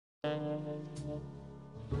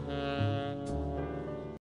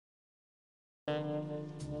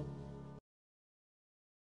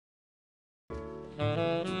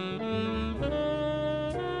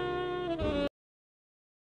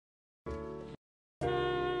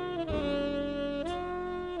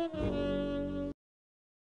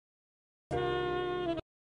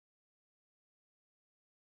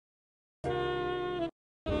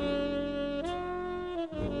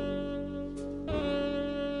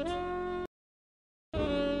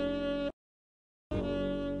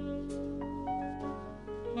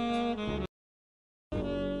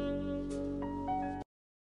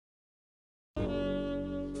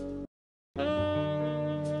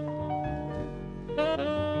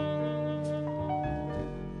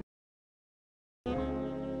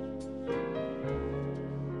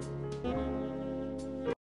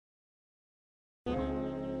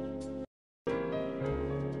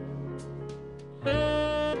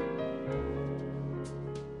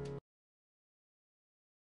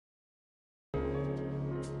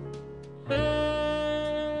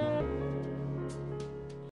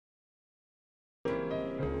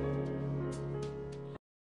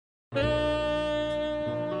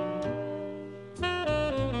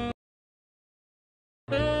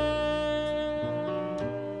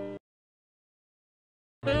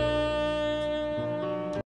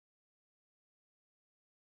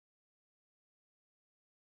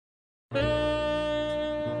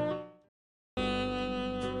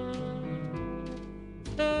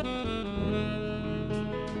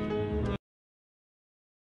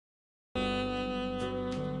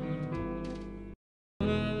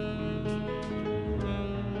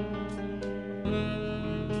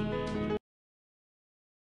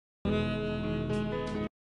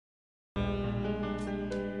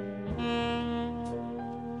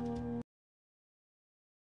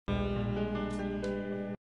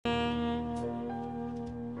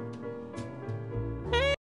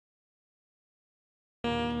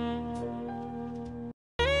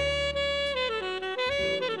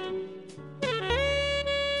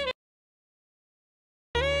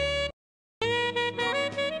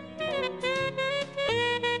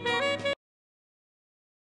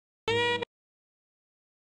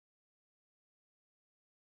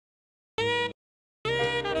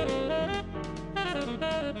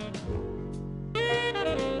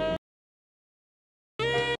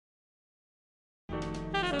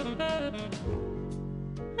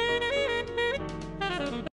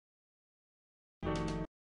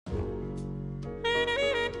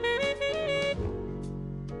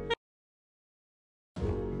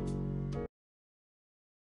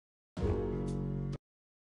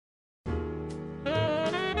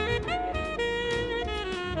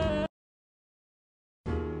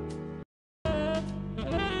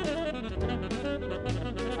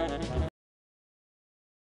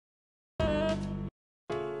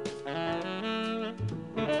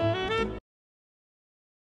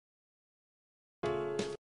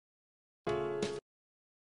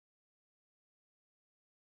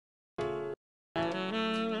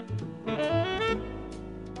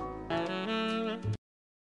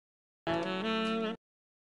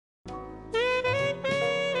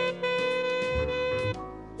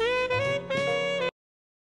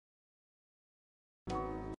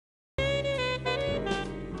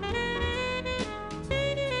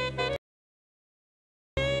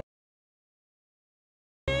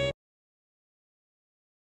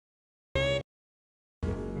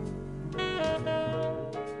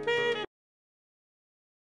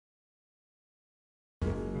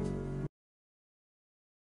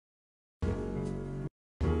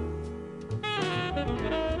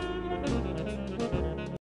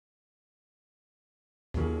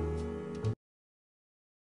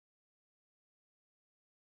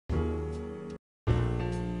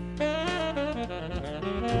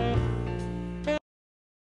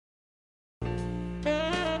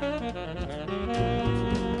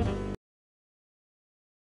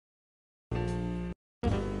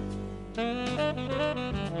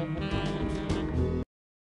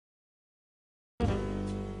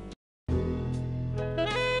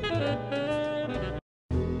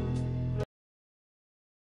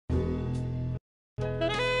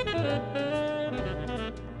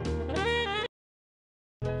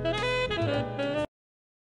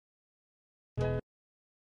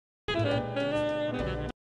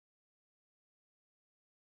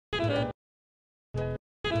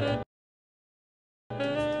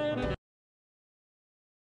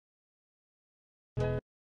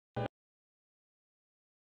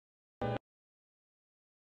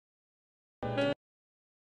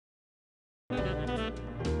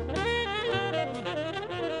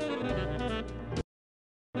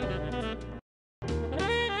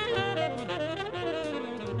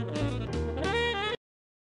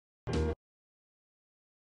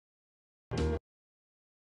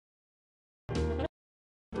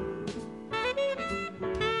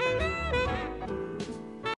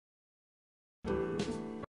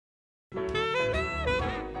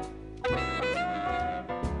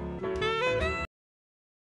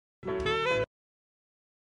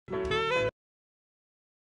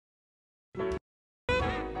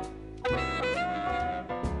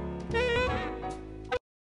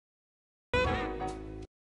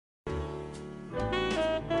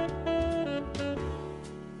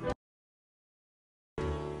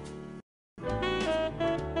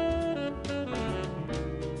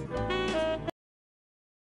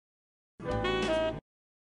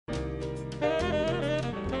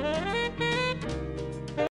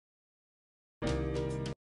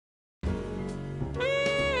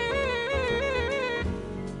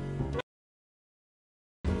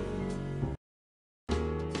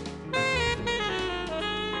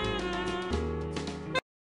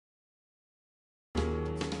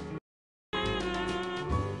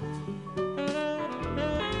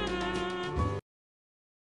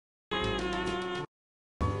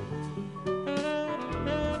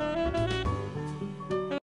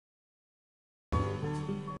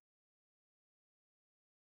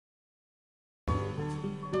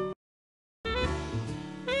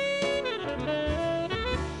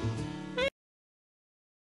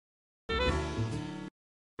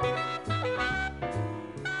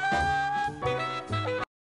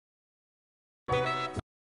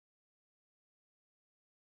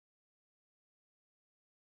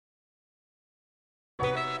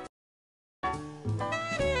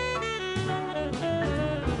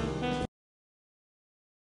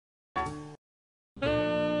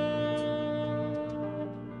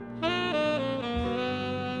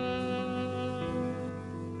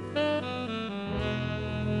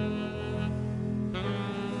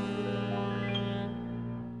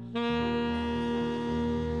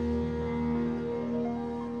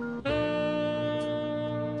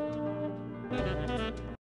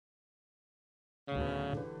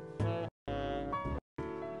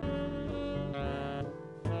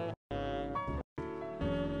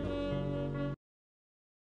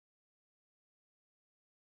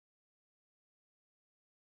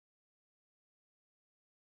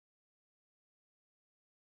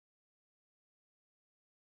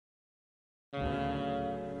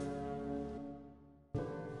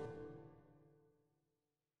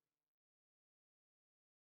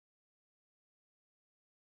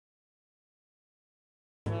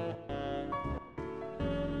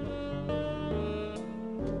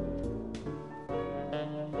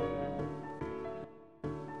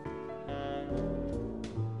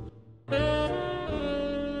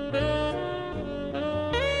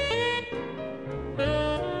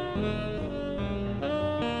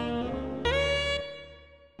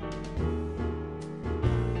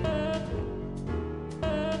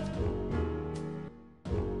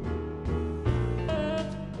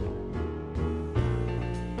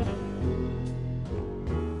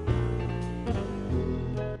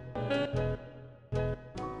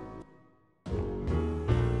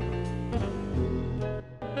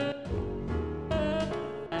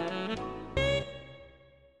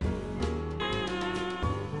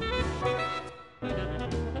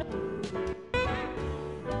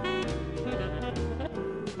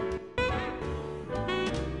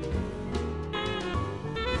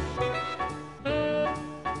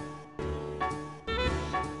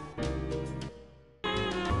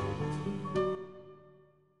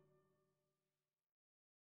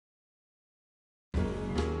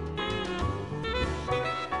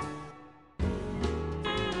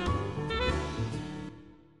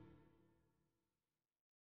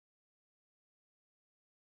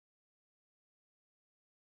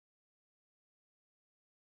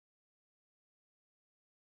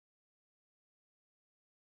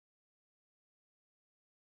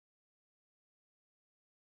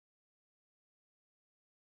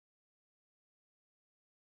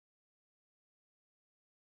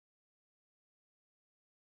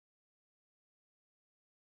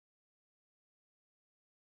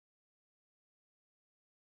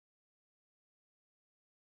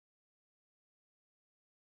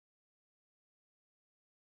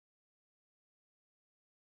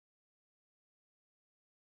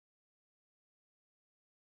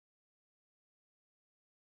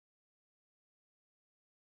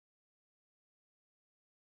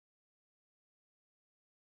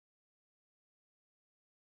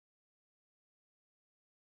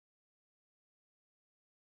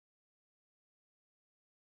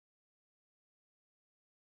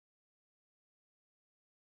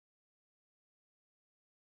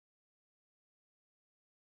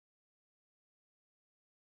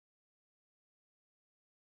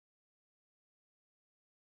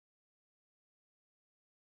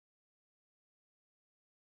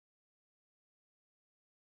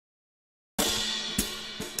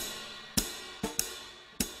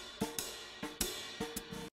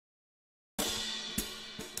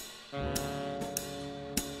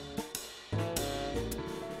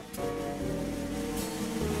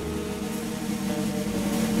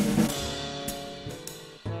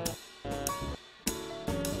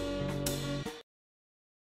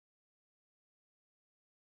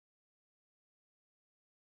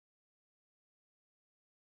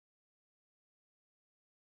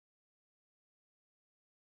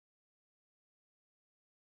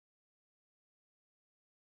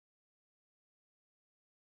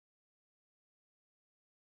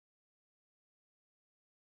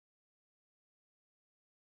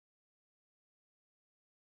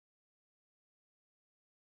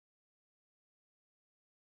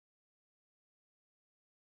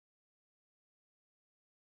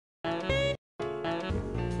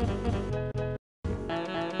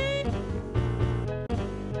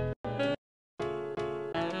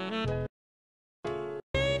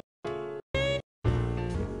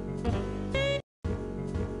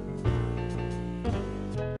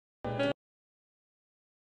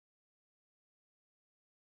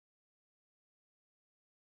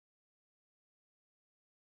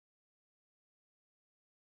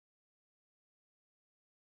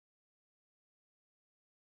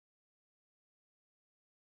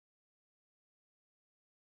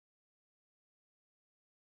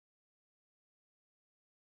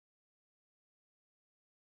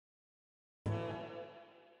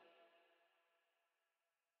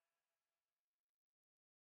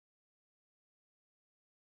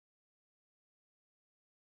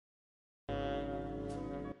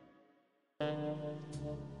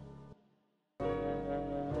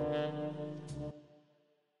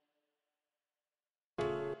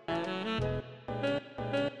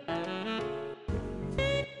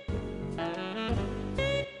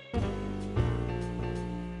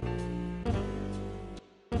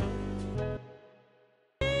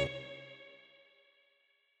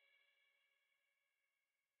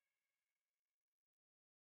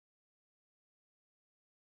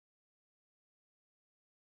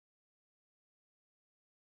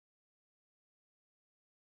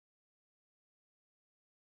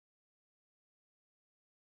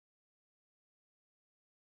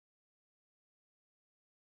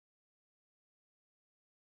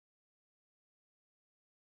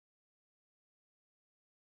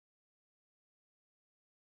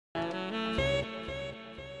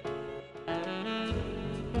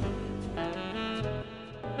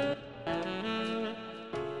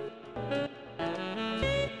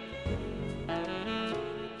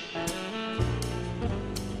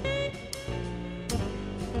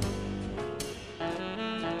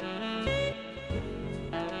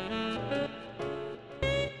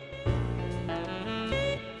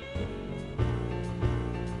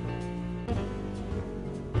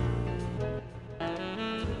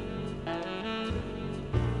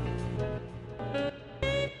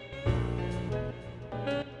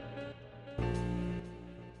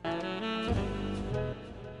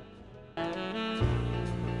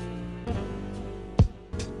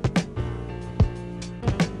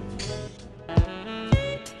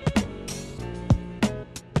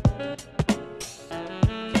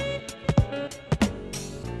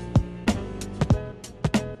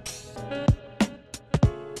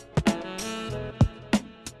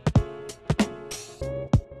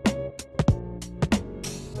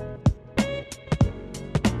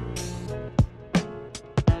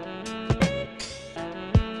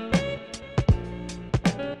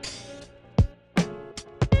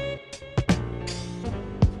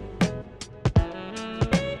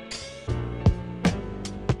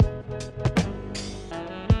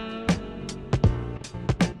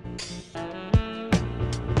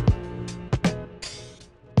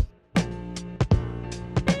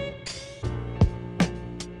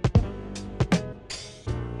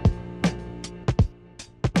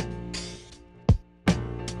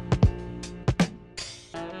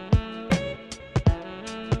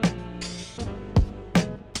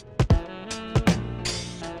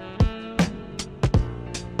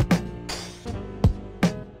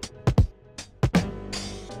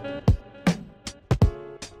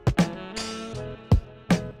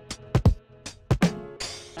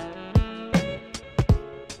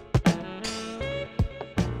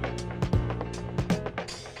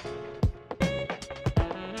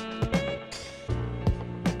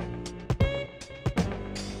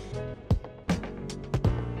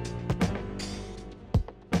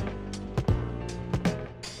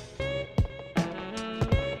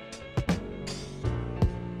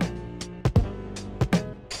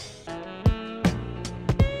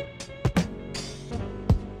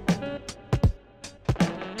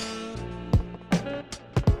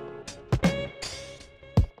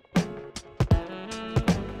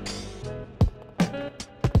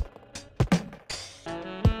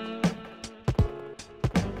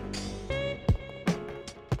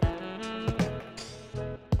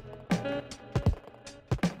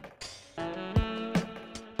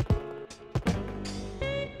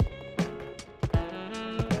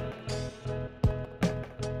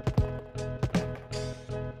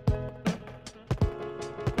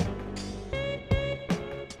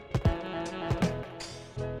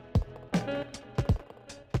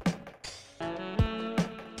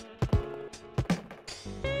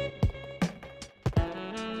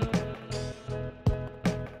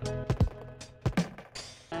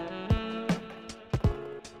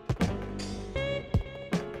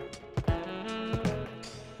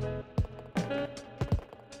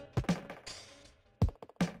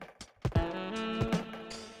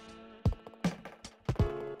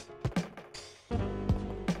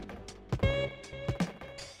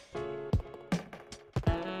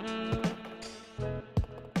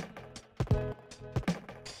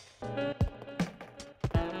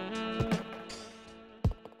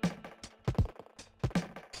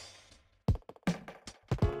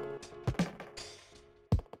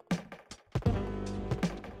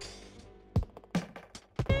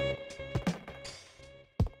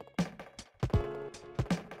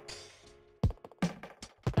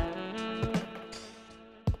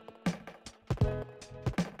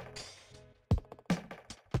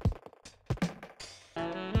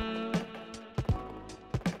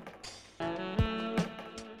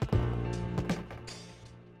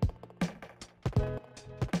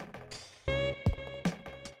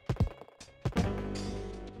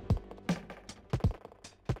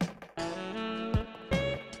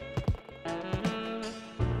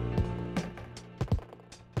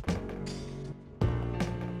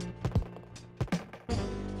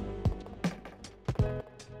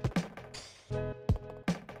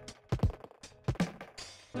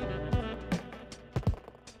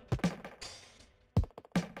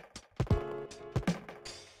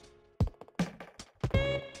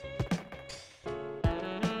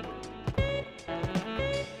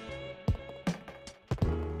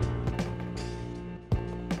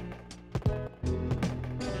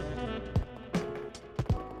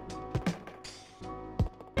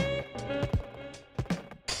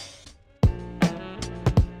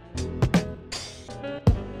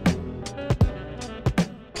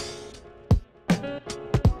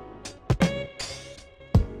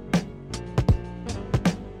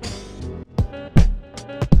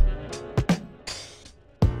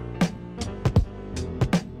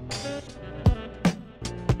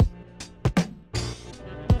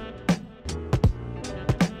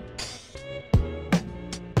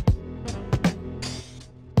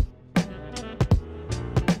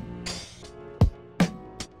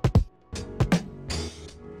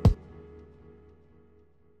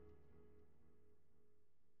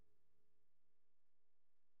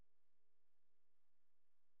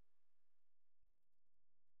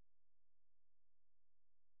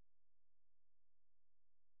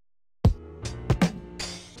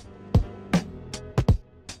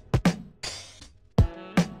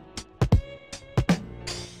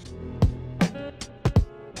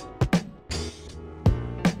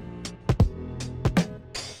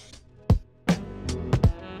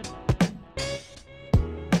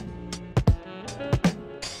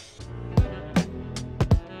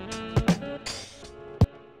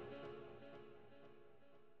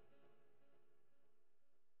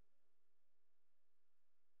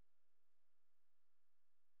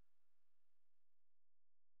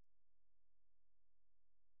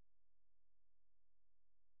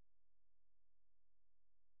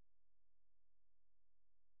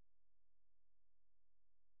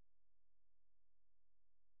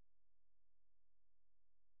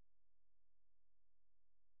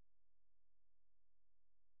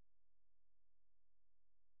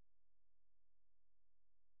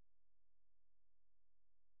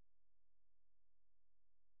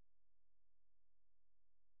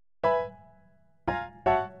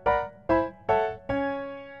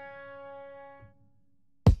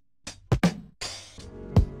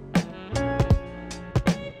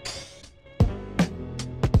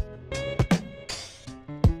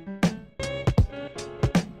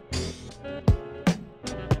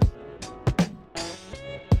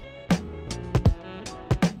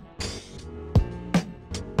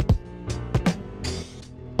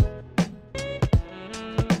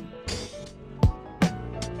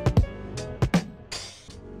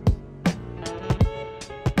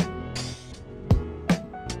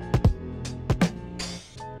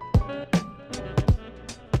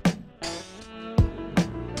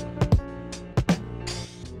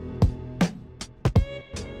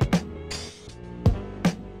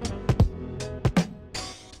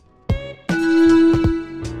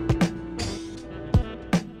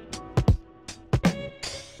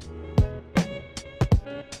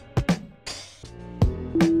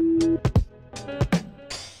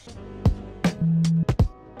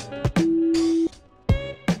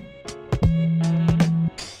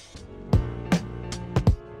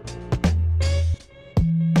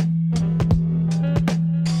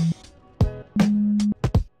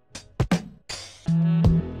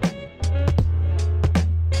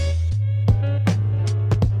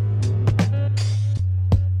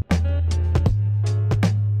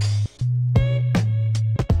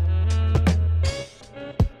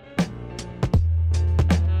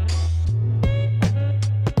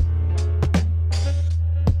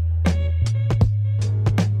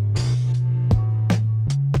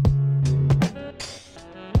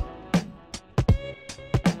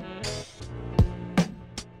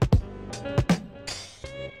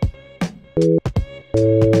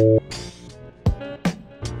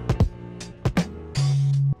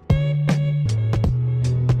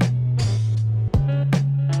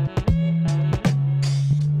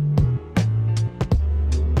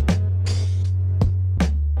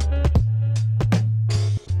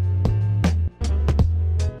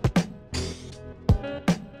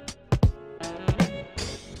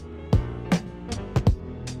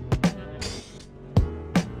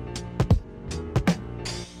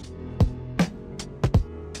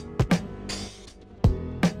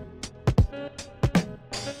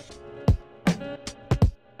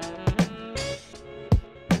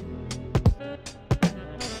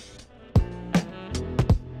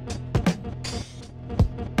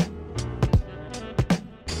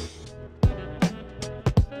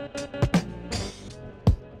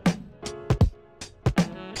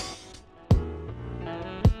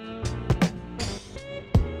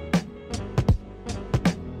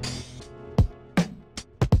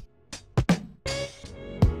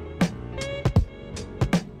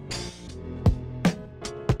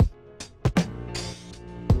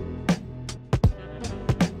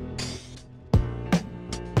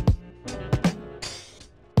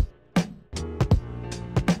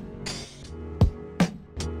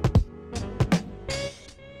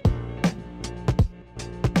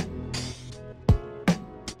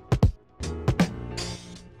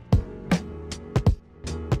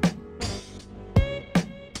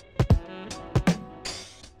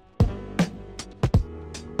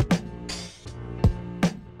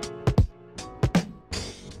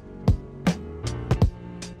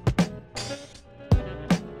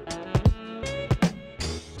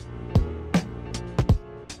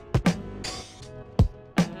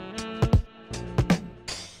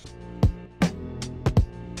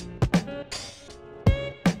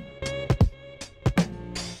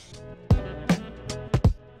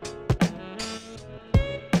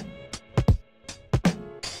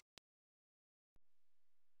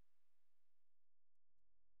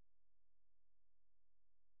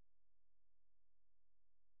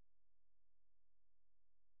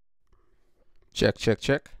Check, check,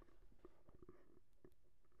 check.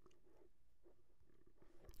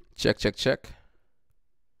 Check, check, check.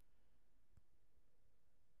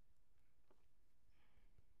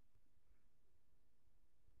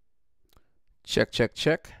 Check, check,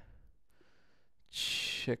 check.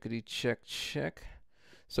 Checkity, check, check.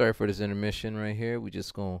 Sorry for this intermission right here. We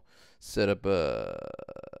just gonna set up a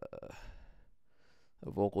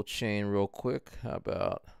vocal chain real quick. How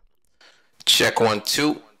about check 1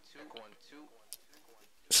 2?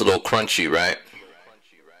 It's a little crunchy, right?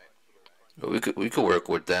 But we could work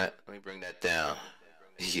with that. Let me bring that down.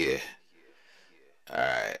 Yeah. All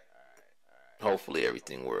right. Hopefully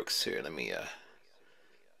everything works here. Let me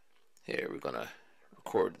here we're gonna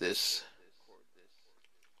record this.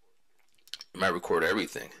 I might record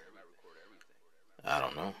everything. I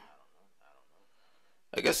don't know.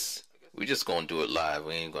 I guess we just gonna do it live.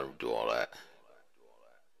 We ain't gonna do all that.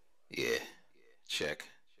 Yeah. Check.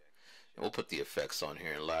 And we'll put the effects on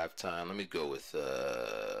here in live time. Let me go with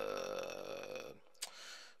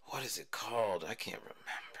what is it called? I can't remember.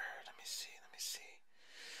 Let me see. Let me see.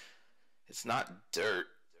 It's not dirt.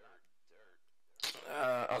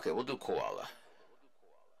 Okay, we'll do koala.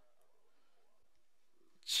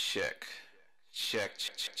 Check. Check.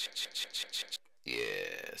 Check, check, check, check, check, check.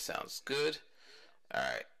 Yeah, sounds good. All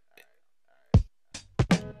right.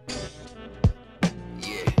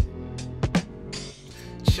 Yeah.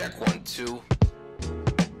 Check 1 2.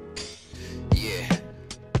 Yeah.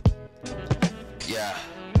 Yeah.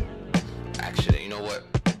 Actually, you know what?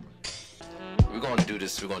 We're gonna do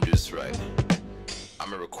this. We're gonna do this right. I'm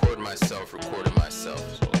gonna record myself, recording myself.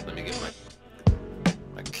 So let me get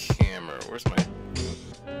my camera. Where's my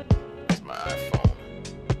iPhone?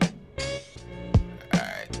 All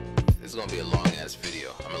right. This is gonna be a long ass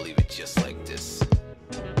video. I'm gonna leave it just like this.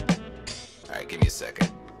 All right. Give me a second.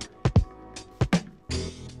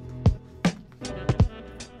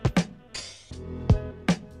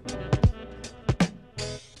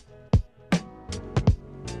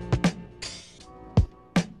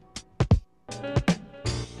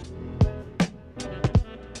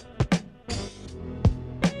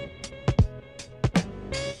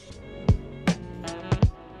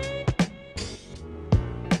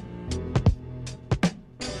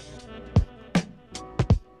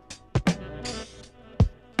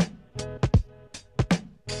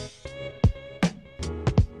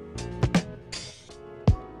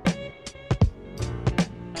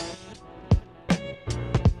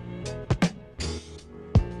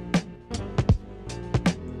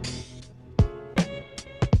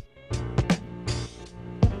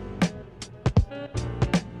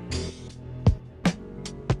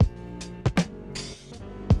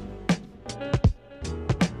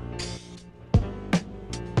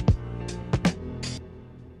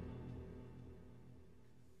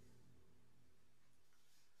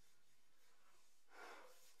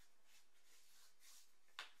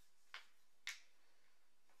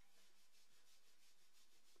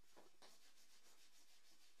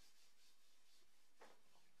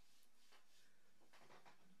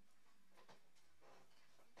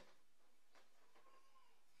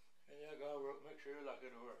 Make sure you like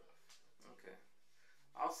it'll work. Okay.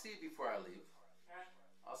 I'll see you before I leave. Huh?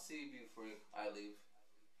 I'll see you before I leave.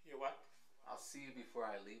 You what? I'll see you before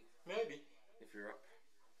I leave. Maybe. If you're up.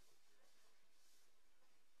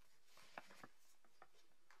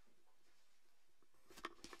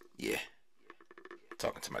 Yeah.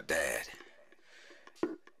 Talking to my dad.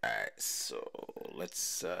 Alright, so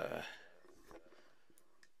let's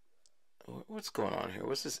what's going on here?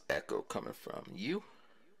 What's this echo coming from? You?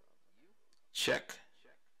 Check.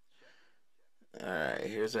 Alright,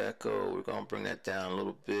 here's echo. We're gonna bring that down a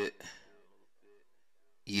little bit.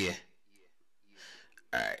 Yeah.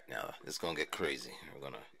 Alright, now it's gonna get crazy. We're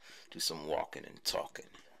gonna do some walking and talking.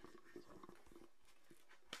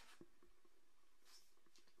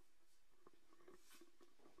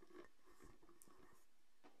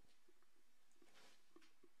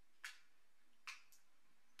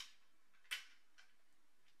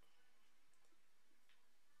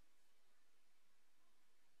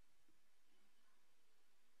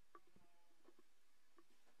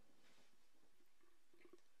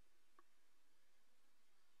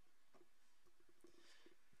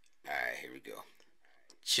 Alright, here we go.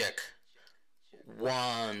 Check.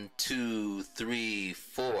 1 2 3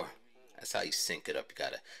 4. That's how you sync it up. You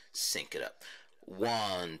gotta sync it up.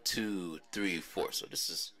 1 2 3 4. So this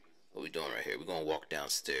is what we're doing right here. We're gonna walk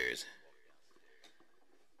downstairs.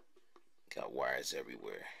 Got wires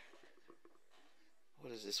everywhere.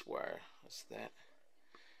 What is this wire? What's that?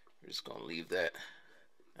 We're just gonna leave that.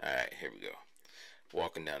 Alright, here we go.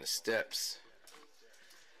 Walking down the steps.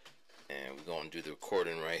 And we're going to do the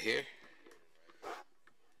recording right here.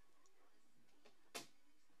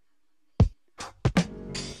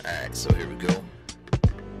 Alright, so here we go.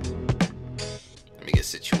 Let me get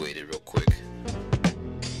situated real quick.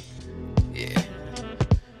 Yeah.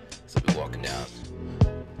 So we're walking down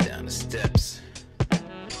the steps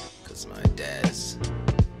because my dad's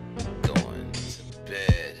going to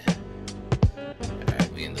bed.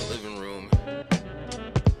 Alright, we in the living room.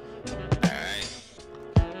 Alright.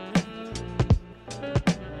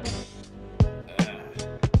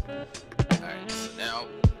 Alright, so now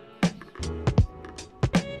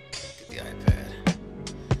get the iPad.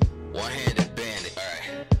 One-handed bandit.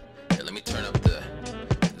 Alright. Here, let me turn up the.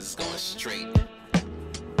 This is going straight.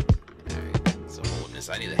 Alright. So holding this.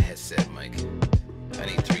 I need a headset mic. I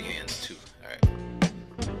need 3 hands too. Alright.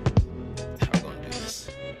 How are we gonna do this?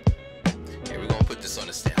 Here, we're gonna put this on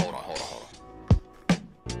the stand. Hold on.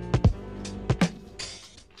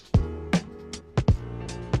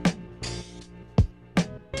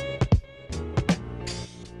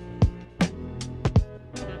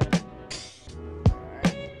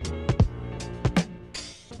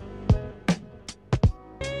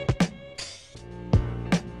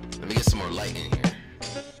 Let me get some more light in here.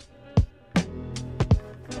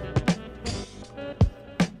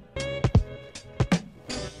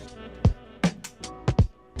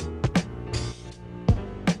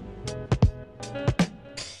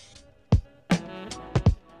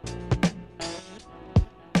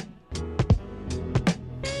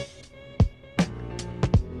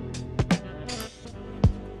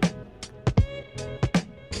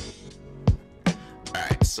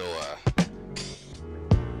 Alright, so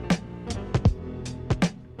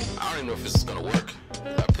I don't even know if this is gonna work.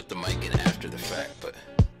 I put the mic in after the fact, but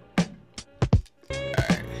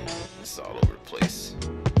alright, it's all over the place.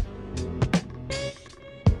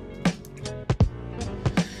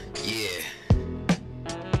 Yeah.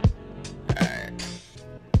 Alright.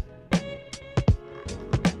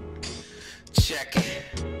 Check it.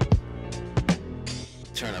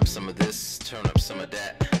 Turn up some of this, turn up some of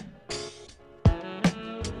that.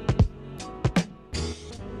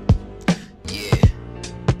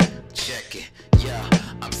 Yeah,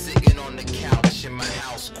 I'm sitting on the couch in my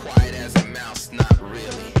house, quiet as a mouse, not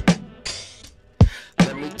really.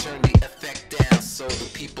 Let me turn the effect down so the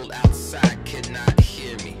people outside cannot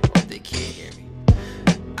hear me. Or they can't hear me.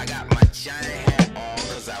 I got my giant hat on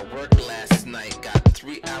cause I worked last night. Got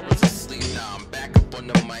 3 hours of sleep, now I'm back up on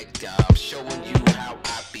the mic. I'm showing you how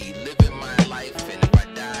I be living my life. And if I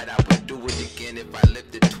died, I would do it again. If I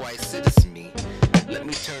lived it twice, it is me. Let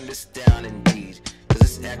me turn this down indeed.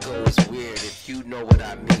 This echo is weird if you know what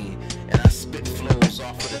I mean. And I spit flows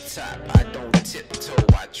off of the top. I don't tiptoe,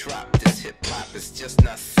 I drop this hip-hop. It's just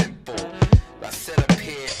not simple. I set up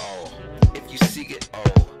here, oh, if you see it,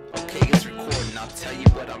 oh, okay, it's recording. I'll tell you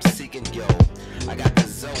what I'm seeking, yo. I got the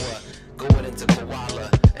Zoa going into Koala,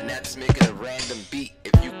 and that's making a random beat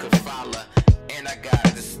if you could follow. And I got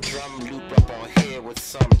this drum loop up on here with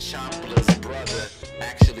some Chompla's brother.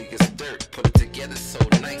 Actually, it's dirt, put it together so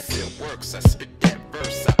nice it works. I spit that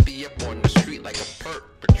verse, I be up on the street like a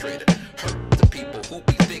perpetrator. Hurt the people who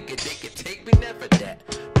be thinking they can take me, never that.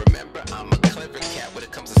 Remember, I'm a clever cat when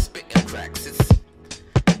it comes to spitting tracks.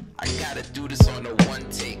 I gotta do this on a one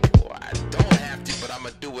take, or I don't have to, but I'ma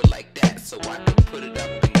do it like that, so I can put it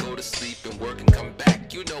up and go to sleep and work and come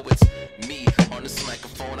back. You know it's me on this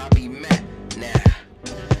microphone, I'll be mad. Nah,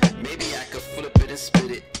 maybe I could flip it and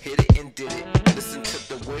spit it, hit it and did it. Listen to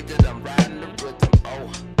the way that I'm riding the rhythm,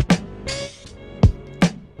 oh.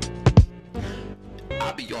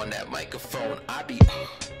 I be on that microphone, I be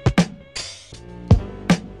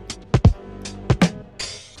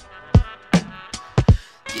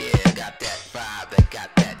yeah, got that vibe, I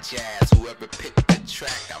got that jazz. Whoever picked the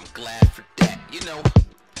track, I'm glad for that. You know,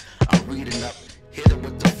 I'm reading up, hit it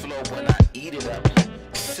with the flow when I eat it up.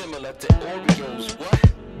 Similar to Oreos, what?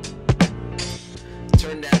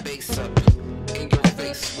 Turn that bass up, in your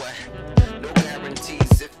face, what? No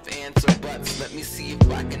guarantees, if, ands, or buts. Let me see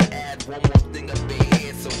if I can add one more thing up in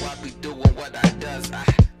here, so I be doing what I does.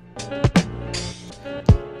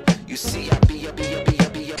 You see, I be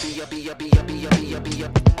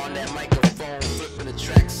on that microphone, flipping the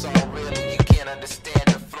tracks all really. You can't understand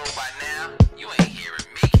the flow by now. You ain't hearing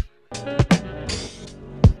me.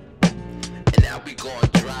 And now we gon'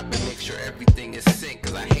 drop and make sure everything is synced.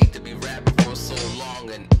 Cause I hate to be rapping for so long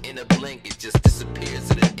and in a blink it just disappears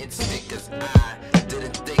in an instant. Cause I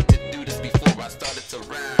didn't think to do this before I started to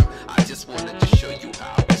rhyme. I just wanted to show you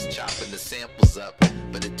how I was chopping the samples up,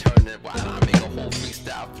 but it turned it while I make a whole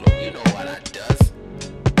freestyle flow. You know what I does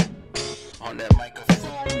on that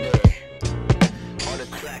microphone there. On the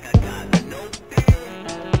track I got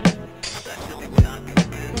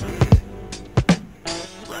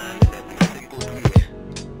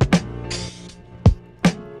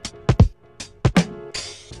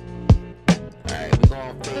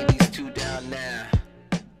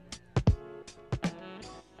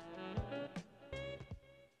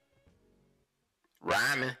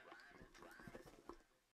rhyming.